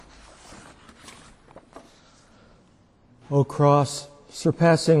O cross,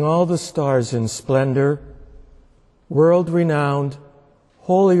 surpassing all the stars in splendor, world-renowned,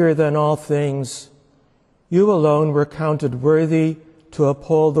 holier than all things, you alone were counted worthy to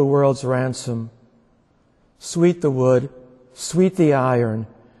uphold the world's ransom. Sweet the wood, sweet the iron,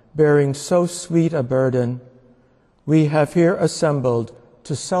 bearing so sweet a burden, we have here assembled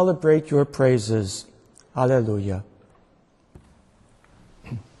to celebrate your praises. Alleluia.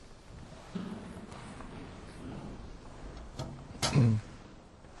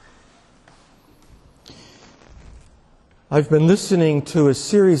 I've been listening to a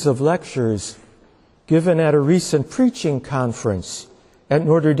series of lectures given at a recent preaching conference at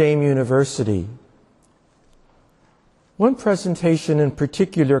Notre Dame University. One presentation in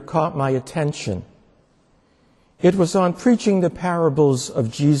particular caught my attention. It was on preaching the parables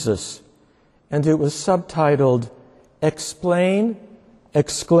of Jesus, and it was subtitled, Explain,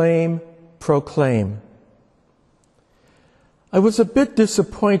 Exclaim, Proclaim. I was a bit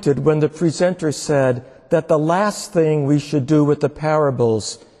disappointed when the presenter said that the last thing we should do with the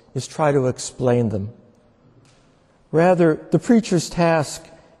parables is try to explain them. Rather, the preacher's task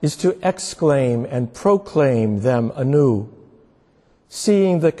is to exclaim and proclaim them anew,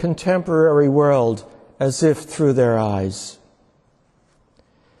 seeing the contemporary world as if through their eyes.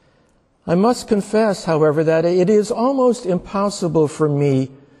 I must confess, however, that it is almost impossible for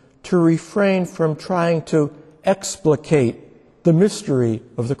me to refrain from trying to explicate the mystery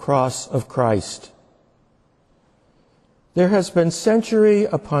of the cross of Christ. There has been century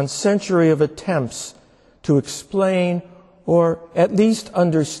upon century of attempts to explain or at least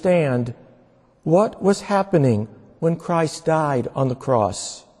understand what was happening when Christ died on the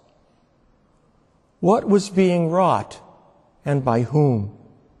cross. What was being wrought and by whom?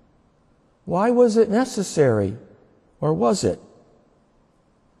 Why was it necessary, or was it?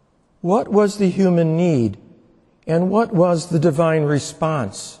 What was the human need, and what was the divine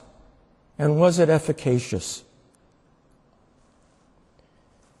response, and was it efficacious?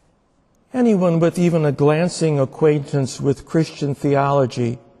 Anyone with even a glancing acquaintance with Christian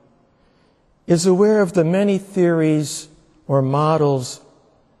theology is aware of the many theories or models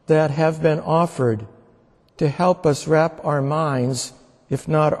that have been offered to help us wrap our minds, if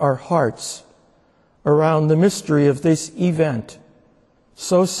not our hearts, around the mystery of this event,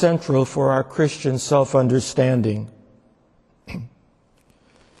 so central for our Christian self-understanding.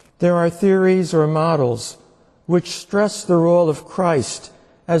 There are theories or models which stress the role of Christ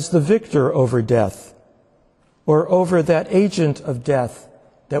as the victor over death, or over that agent of death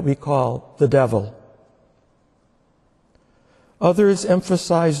that we call the devil. Others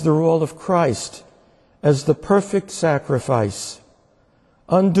emphasize the role of Christ as the perfect sacrifice,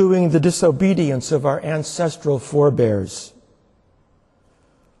 undoing the disobedience of our ancestral forebears,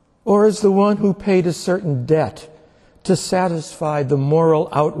 or as the one who paid a certain debt to satisfy the moral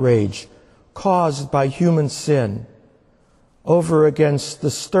outrage caused by human sin, over against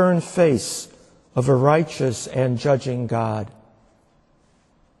the stern face of a righteous and judging God.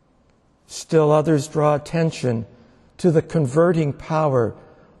 Still others draw attention to the converting power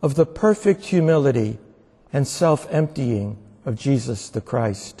of the perfect humility and self-emptying of Jesus the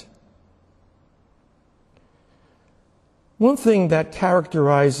Christ. One thing that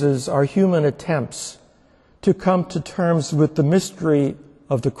characterizes our human attempts to come to terms with the mystery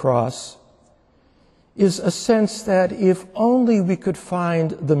of the cross is a sense that if only we could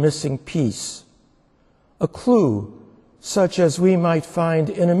find the missing piece, a clue such as we might find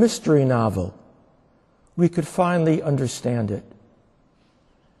in a mystery novel, we could finally understand it.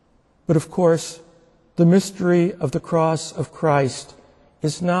 But of course, the mystery of the cross of Christ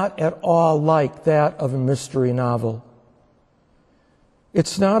is not at all like that of a mystery novel.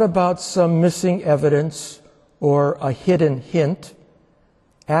 It's not about some missing evidence or a hidden hint,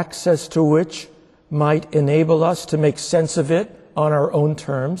 access to which might enable us to make sense of it on our own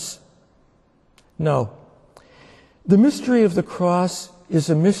terms. No. The mystery of the cross is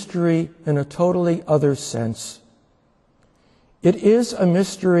a mystery in a totally other sense. It is a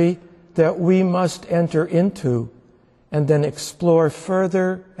mystery that we must enter into and then explore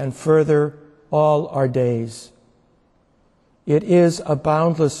further and further all our days. It is a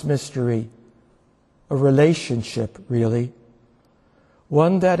boundless mystery, a relationship, really,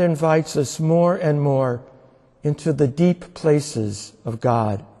 one that invites us more and more into the deep places of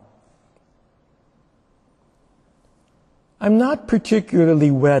God. I'm not particularly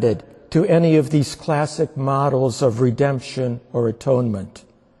wedded to any of these classic models of redemption or atonement,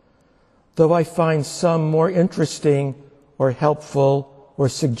 though I find some more interesting or helpful or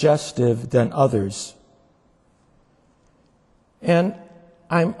suggestive than others. And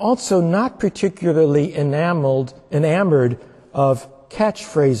I'm also not particularly enamored of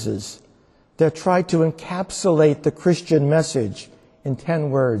catchphrases that try to encapsulate the Christian message in 10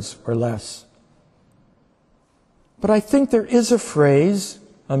 words or less. But I think there is a phrase,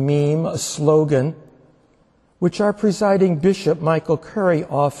 a meme, a slogan, which our presiding bishop, Michael Curry,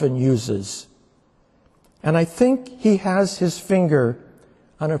 often uses. And I think he has his finger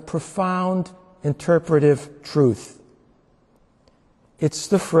on a profound interpretive truth. It's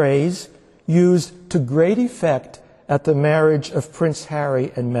the phrase used to great effect at the marriage of Prince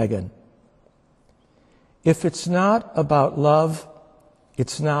Harry and Meghan. If it's not about love,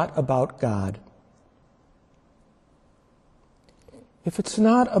 it's not about God. If it's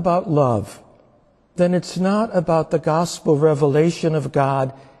not about love, then it's not about the gospel revelation of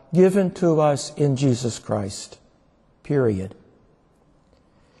God given to us in Jesus Christ. Period.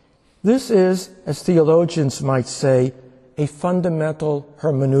 This is, as theologians might say, a fundamental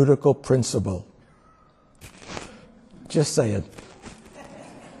hermeneutical principle. Just saying.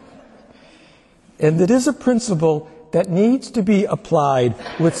 And it is a principle that needs to be applied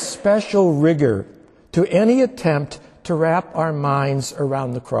with special rigor to any attempt to wrap our minds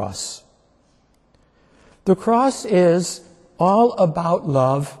around the cross. The cross is all about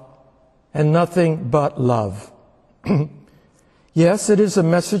love and nothing but love. Yes, it is a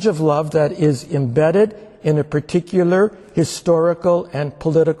message of love that is embedded in a particular historical and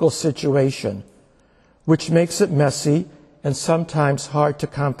political situation, which makes it messy and sometimes hard to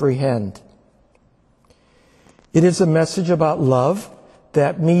comprehend. It is a message about love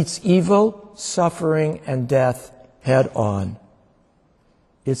that meets evil, suffering, and death head on.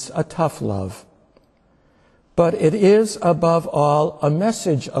 It's a tough love. But it is, above all, a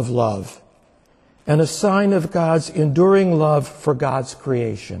message of love and a sign of God's enduring love for God's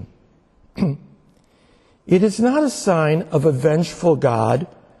creation. It is not a sign of a vengeful God,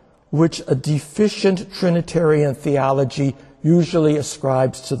 which a deficient Trinitarian theology usually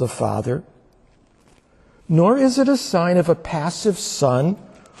ascribes to the Father. Nor is it a sign of a passive Son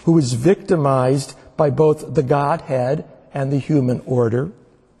who is victimized by both the Godhead and the human order.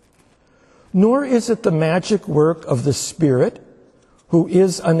 Nor is it the magic work of the Spirit, who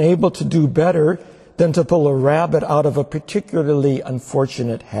is unable to do better than to pull a rabbit out of a particularly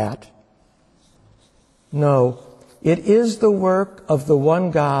unfortunate hat. No, it is the work of the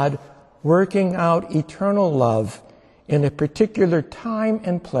one God working out eternal love in a particular time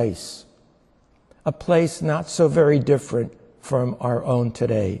and place, a place not so very different from our own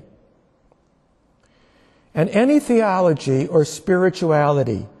today. And any theology or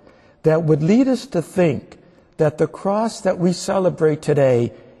spirituality that would lead us to think that the cross that we celebrate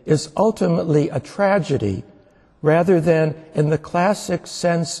today is ultimately a tragedy, rather than, in the classic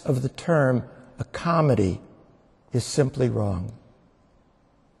sense of the term, a comedy, is simply wrong.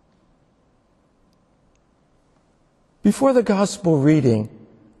 Before the gospel reading,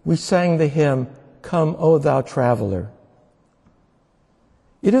 we sang the hymn, "Come, O Thou Traveler."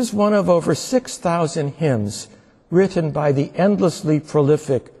 It is one of over 6,000 hymns written by the endlessly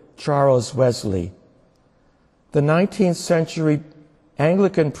prolific Charles Wesley, the 19th century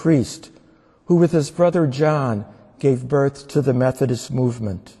Anglican priest who, with his brother John, gave birth to the Methodist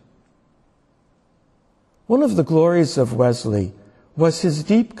movement. One of the glories of Wesley was his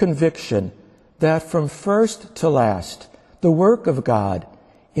deep conviction that from first to last, the work of God,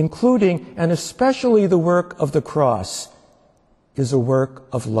 including and especially the work of the cross, is a work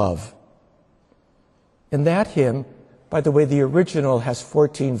of love. In that hymn, by the way, the original has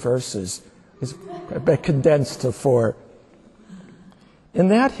 14 verses, it's condensed to 4. In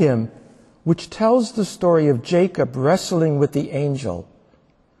that hymn, which tells the story of Jacob wrestling with the angel,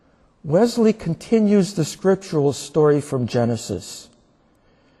 Wesley continues the scriptural story from Genesis.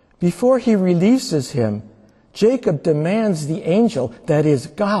 Before he releases him, Jacob demands the angel, that is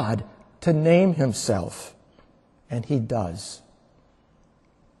God, to name himself, and he does.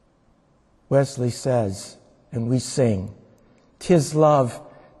 Wesley says, and we sing, "'Tis love,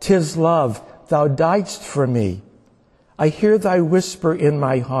 thou diedst for me. I hear thy whisper in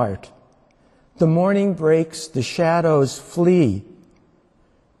my heart. The morning breaks, the shadows flee.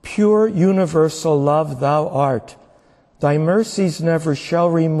 Pure universal love thou art. Thy mercies never shall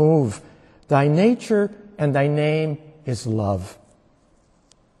remove. Thy nature and thy name is love."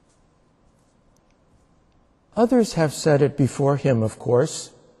 Others have said it before him, of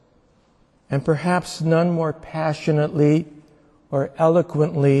course, and perhaps none more passionately or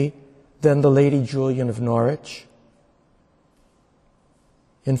eloquently than the Lady Julian of Norwich.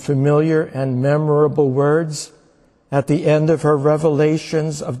 In familiar and memorable words, at the end of her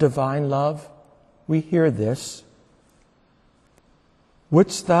revelations of divine love, we hear this: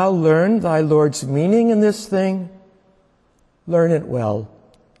 Wouldst thou learn thy Lord's meaning in this thing? Learn it well.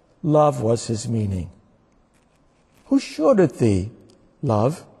 Love was his meaning. Who showed it thee?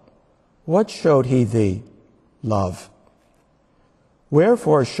 Love. What showed he thee? Love.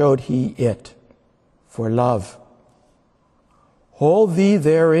 Wherefore showed he it? For love. Hold thee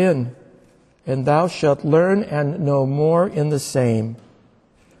therein, and thou shalt learn and know more in the same.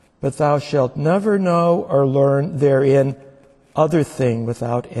 But thou shalt never know or learn therein other thing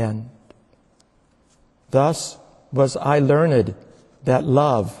without end. Thus was I learned that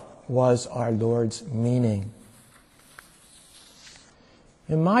love was our Lord's meaning.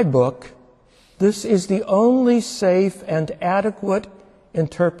 In my book, this is the only safe and adequate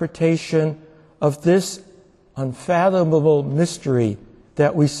interpretation of this unfathomable mystery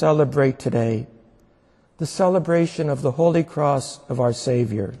that we celebrate today, the celebration of the Holy Cross of our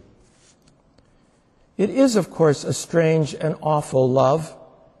Savior. It is, of course, a strange and awful love,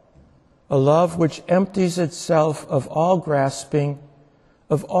 a love which empties itself of all grasping,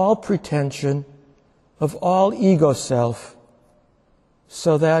 of all pretension, of all ego self,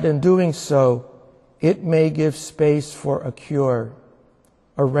 so that in doing so, it may give space for a cure,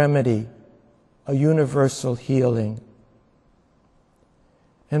 a remedy, a universal healing.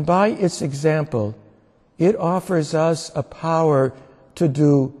 And by its example, it offers us a power to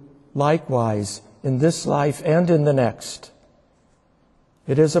do likewise in this life and in the next.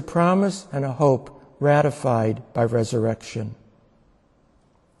 It is a promise and a hope ratified by resurrection.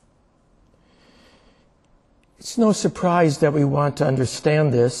 It's no surprise that we want to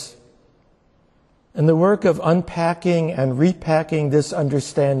understand this, and the work of unpacking and repacking this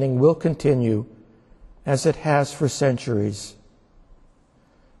understanding will continue, as it has for centuries.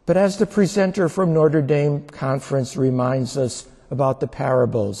 But as the presenter from Notre Dame Conference reminds us about the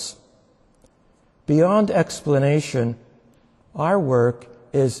parables, beyond explanation, our work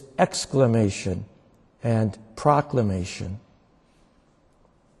is exclamation and proclamation.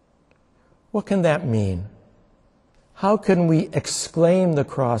 What can that mean? How can we exclaim the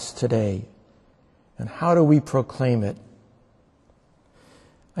cross today? And how do we proclaim it?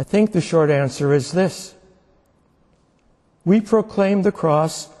 I think the short answer is this. We proclaim the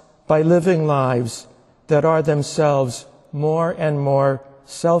cross by living lives that are themselves more and more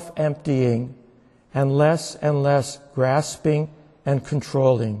self-emptying and less grasping and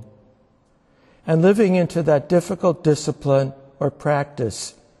controlling, and living into that difficult discipline or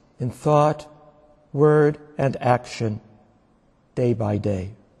practice in thought, word, and action, day by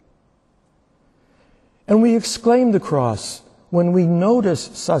day. And we exclaim the cross when we notice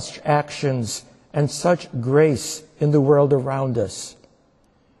such actions and such grace in the world around us,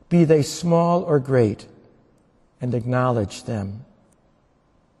 be they small or great, and acknowledge them.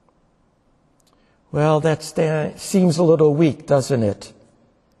 Well, that seems a little weak, doesn't it?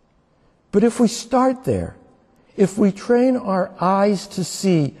 But if we start there, if we train our eyes to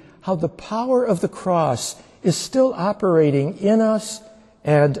see how the power of the cross is still operating in us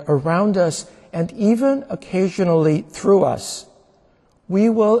and around us, and even occasionally through us, we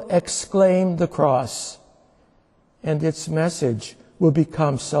will exclaim the cross, and its message will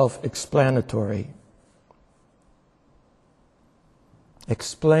become self-explanatory.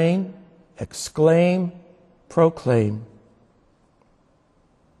 Explain, exclaim, proclaim.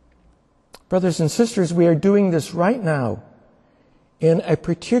 Brothers and sisters, we are doing this right now in a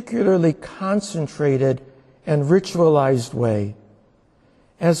particularly concentrated and ritualized way,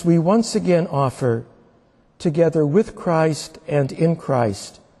 as we once again offer, together with Christ and in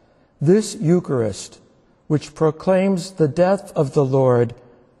Christ, this Eucharist, which proclaims the death of the Lord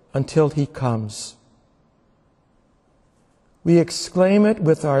until he comes. We exclaim it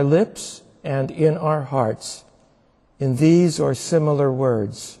with our lips and in our hearts, in these or similar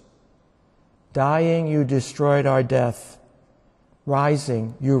words. Dying, you destroyed our death.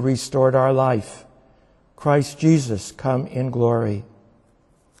 Rising, you restored our life. Christ Jesus, come in glory.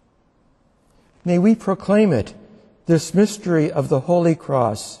 May we proclaim it, this mystery of the Holy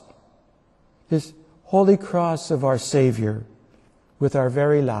Cross, this Holy Cross of our Savior, with our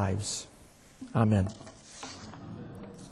very lives. Amen.